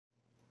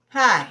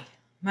Hi,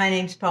 my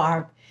name's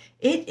Barb.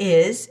 It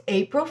is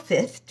April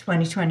 5th,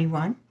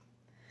 2021.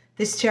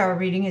 This tarot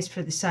reading is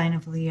for the sign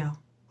of Leo.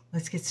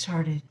 Let's get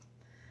started.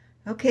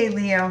 Okay,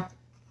 Leo,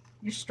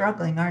 you're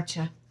struggling, aren't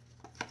you?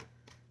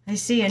 I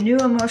see a new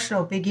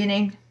emotional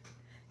beginning,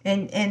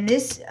 and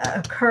this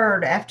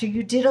occurred after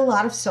you did a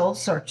lot of soul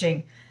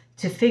searching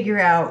to figure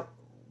out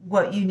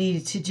what you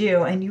needed to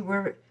do, and you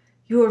were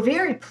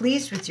very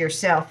pleased with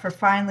yourself for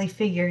finally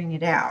figuring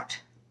it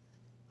out.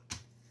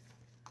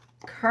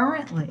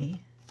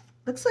 Currently,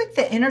 looks like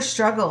the inner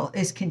struggle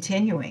is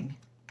continuing.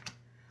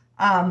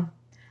 I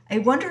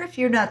wonder if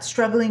you're not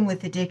struggling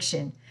with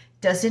addiction.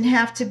 Doesn't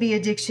have to be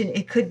addiction.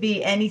 It could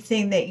be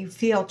anything that you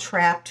feel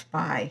trapped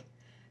by.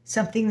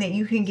 Something that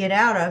you can get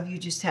out of. You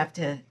just have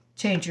to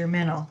change your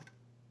mental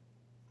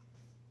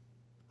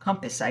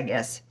compass, I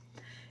guess.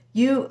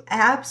 You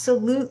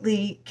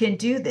absolutely can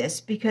do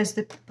this because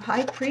the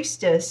High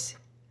Priestess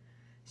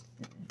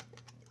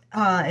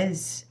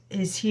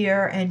is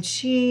here, and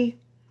she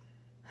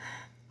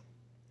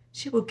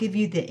will give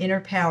you the inner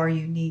power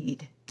you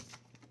need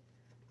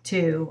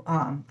to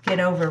get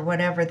over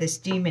whatever this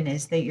demon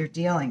is that you're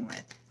dealing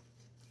with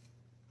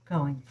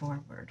going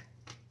forward.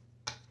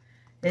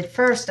 At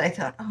first, I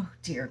thought, oh,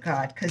 dear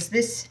God, because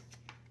this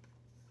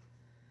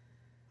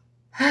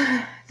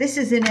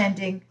isn't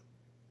ending.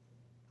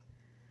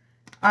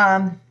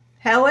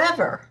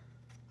 However,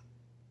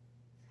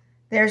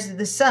 there's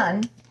the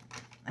sun.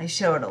 I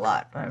show it a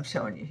lot, but I'm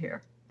showing you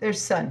here.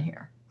 There's sun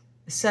here.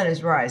 The sun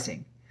is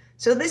rising.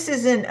 So this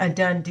isn't a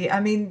done deal.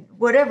 I mean,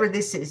 whatever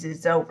this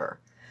is over.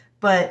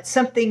 But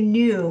something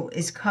new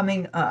is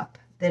coming up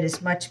that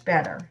is much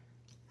better.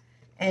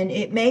 And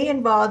it may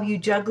involve you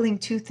juggling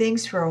two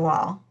things for a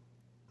while.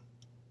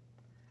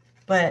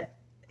 But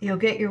you'll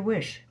get your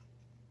wish.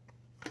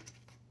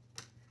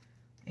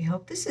 I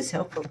hope this is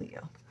helpful,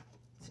 Leo.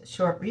 It's a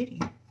short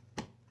reading.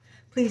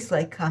 Please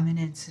like, comment,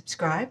 and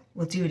subscribe.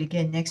 We'll do it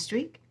again next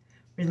week.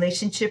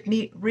 Relationship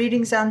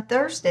readings on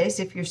Thursdays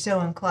if you're so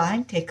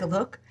inclined. Take a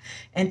look.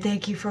 And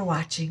thank you for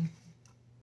watching.